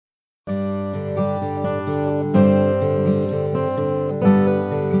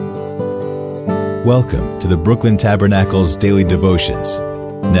Welcome to the Brooklyn Tabernacle's Daily Devotions.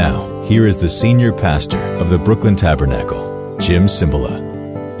 Now, here is the senior pastor of the Brooklyn Tabernacle, Jim Cymbala.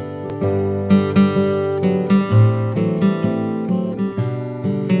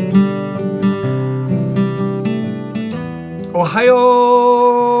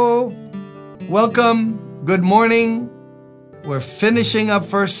 Ohio! Welcome. Good morning. We're finishing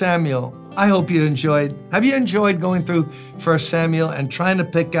up 1 Samuel. I hope you enjoyed. Have you enjoyed going through 1 Samuel and trying to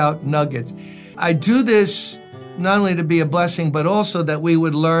pick out nuggets? I do this not only to be a blessing, but also that we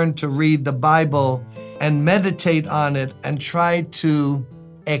would learn to read the Bible and meditate on it and try to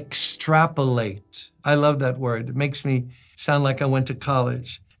extrapolate. I love that word. It makes me sound like I went to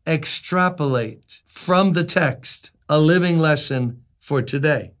college. Extrapolate from the text a living lesson for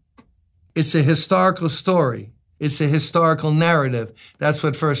today. It's a historical story. It's a historical narrative. That's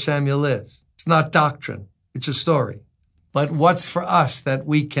what 1 Samuel is. It's not doctrine. It's a story. But what's for us that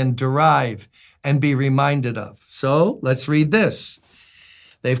we can derive and be reminded of? So let's read this.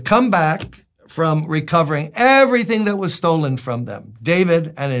 They've come back from recovering everything that was stolen from them,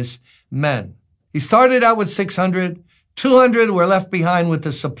 David and his men. He started out with 600. 200 were left behind with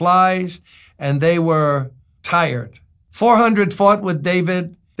the supplies, and they were tired. 400 fought with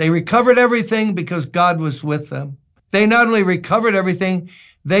David. They recovered everything because God was with them. They not only recovered everything,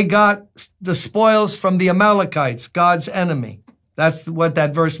 they got the spoils from the Amalekites, God's enemy. That's what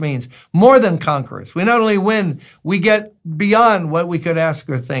that verse means. More than conquerors. We not only win, we get beyond what we could ask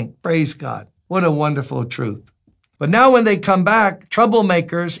or think. Praise God. What a wonderful truth. But now when they come back,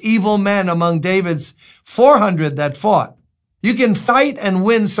 troublemakers, evil men among David's 400 that fought. You can fight and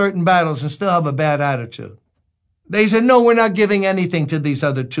win certain battles and still have a bad attitude. They said, no, we're not giving anything to these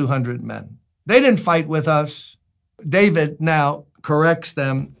other 200 men. They didn't fight with us. David now corrects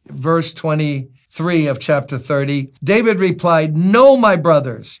them. Verse 23 of chapter 30. David replied, no, my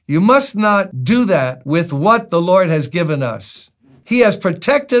brothers, you must not do that with what the Lord has given us. He has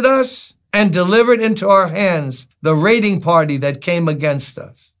protected us and delivered into our hands the raiding party that came against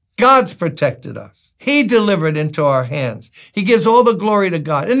us. God's protected us. He delivered into our hands. He gives all the glory to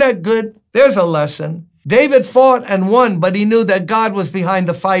God. Isn't that good? There's a lesson. David fought and won, but he knew that God was behind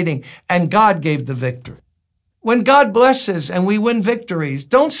the fighting, and God gave the victory. When God blesses and we win victories,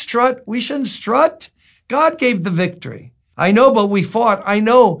 don't strut. We shouldn't strut. God gave the victory. I know, but we fought. I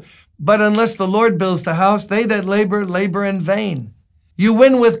know, but unless the Lord builds the house, they that labor, labor in vain. You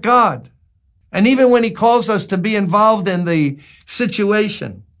win with God. And even when he calls us to be involved in the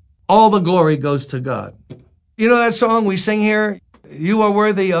situation, all the glory goes to God. You know that song we sing here? You are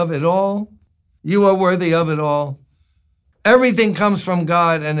worthy of it all. You are worthy of it all. Everything comes from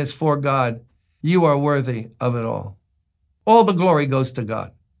God and is for God. You are worthy of it all. All the glory goes to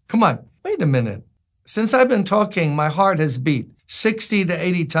God. Come on, wait a minute. Since I've been talking, my heart has beat 60 to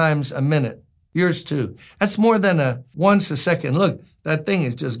 80 times a minute. Yours too. That's more than once a second. Look, that thing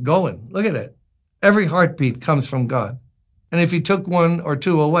is just going. Look at it. Every heartbeat comes from God. And if you took one or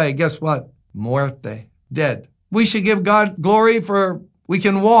two away, guess what? Muerte, dead. We should give God glory for we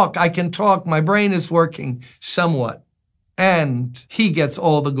can walk, I can talk, my brain is working somewhat. And he gets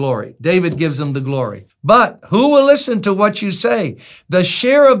all the glory. David gives him the glory. But who will listen to what you say? The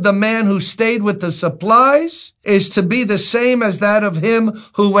share of the man who stayed with the supplies is to be the same as that of him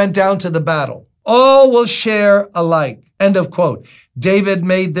who went down to the battle. All will share alike. End of quote. David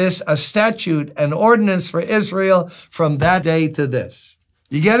made this a statute, an ordinance for Israel from that day to this.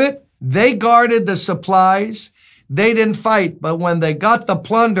 You get it? They guarded the supplies. They didn't fight, but when they got the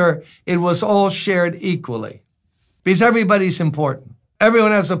plunder, it was all shared equally. Because everybody's important.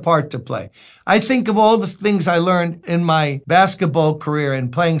 Everyone has a part to play. I think of all the things I learned in my basketball career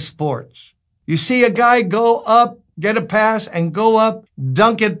and playing sports. You see a guy go up, get a pass, and go up,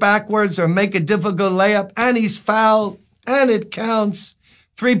 dunk it backwards, or make a difficult layup, and he's fouled, and it counts.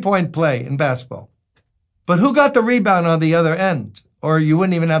 3-point play in basketball. But who got the rebound on the other end? Or you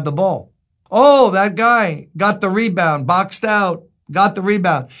wouldn't even have the ball. Oh, that guy got the rebound, boxed out, got the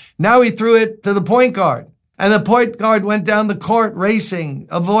rebound. Now he threw it to the point guard. And the point guard went down the court racing,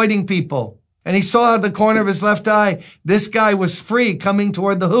 avoiding people. And he saw out the corner of his left eye, this guy was free coming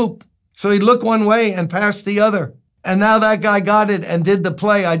toward the hoop. So he looked one way and passed the other. And now that guy got it and did the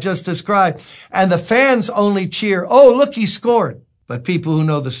play I just described. And the fans only cheer, oh, look, he scored. But people who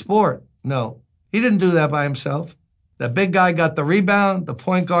know the sport, no, he didn't do that by himself. The big guy got the rebound. The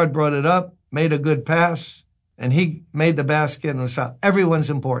point guard brought it up, made a good pass, and he made the basket and was fouled.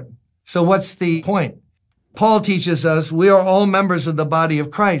 Everyone's important. So what's the point? Paul teaches us we are all members of the body of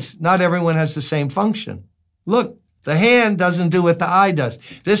Christ. Not everyone has the same function. Look, the hand doesn't do what the eye does.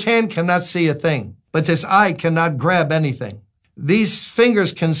 This hand cannot see a thing, but this eye cannot grab anything. These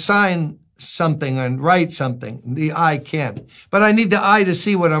fingers can sign something and write something. The eye can't. But I need the eye to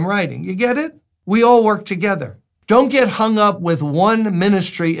see what I'm writing. You get it? We all work together. Don't get hung up with one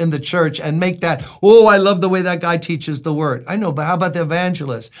ministry in the church and make that, oh, I love the way that guy teaches the word. I know, but how about the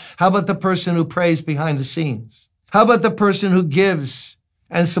evangelist? How about the person who prays behind the scenes? How about the person who gives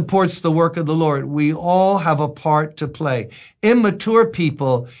and supports the work of the Lord? We all have a part to play. Immature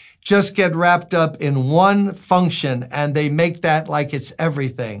people just get wrapped up in one function and they make that like it's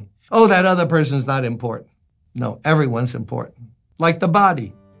everything. Oh, that other person's not important. No, everyone's important. Like the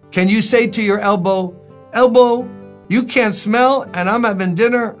body. Can you say to your elbow, you can't smell and I'm having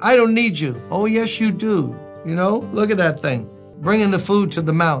dinner. I don't need you. Oh, yes, you do. You know, look at that thing. Bringing the food to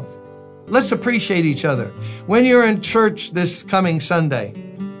the mouth. Let's appreciate each other. When you're in church this coming Sunday,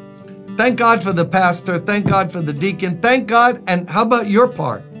 thank God for the pastor. Thank God for the deacon. Thank God. And how about your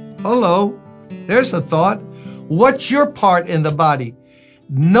part? Hello. There's a thought. What's your part in the body?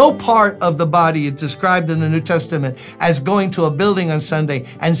 No part of the body is described in the New Testament as going to a building on Sunday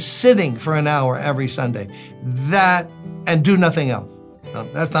and sitting for an hour every Sunday. That and do nothing else. No,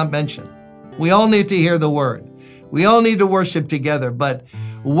 that's not mentioned. We all need to hear the word. We all need to worship together. But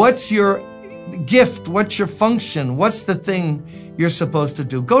what's your gift? What's your function? What's the thing you're supposed to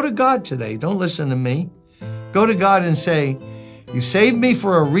do? Go to God today. Don't listen to me. Go to God and say, you saved me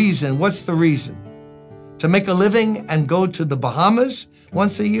for a reason. What's the reason? To make a living and go to the Bahamas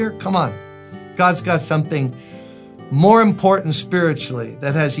once a year? Come on. God's got something more important spiritually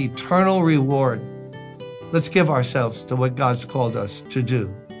that has eternal reward. Let's give ourselves to what God's called us to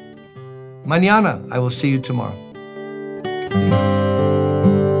do. Mañana, I will see you tomorrow.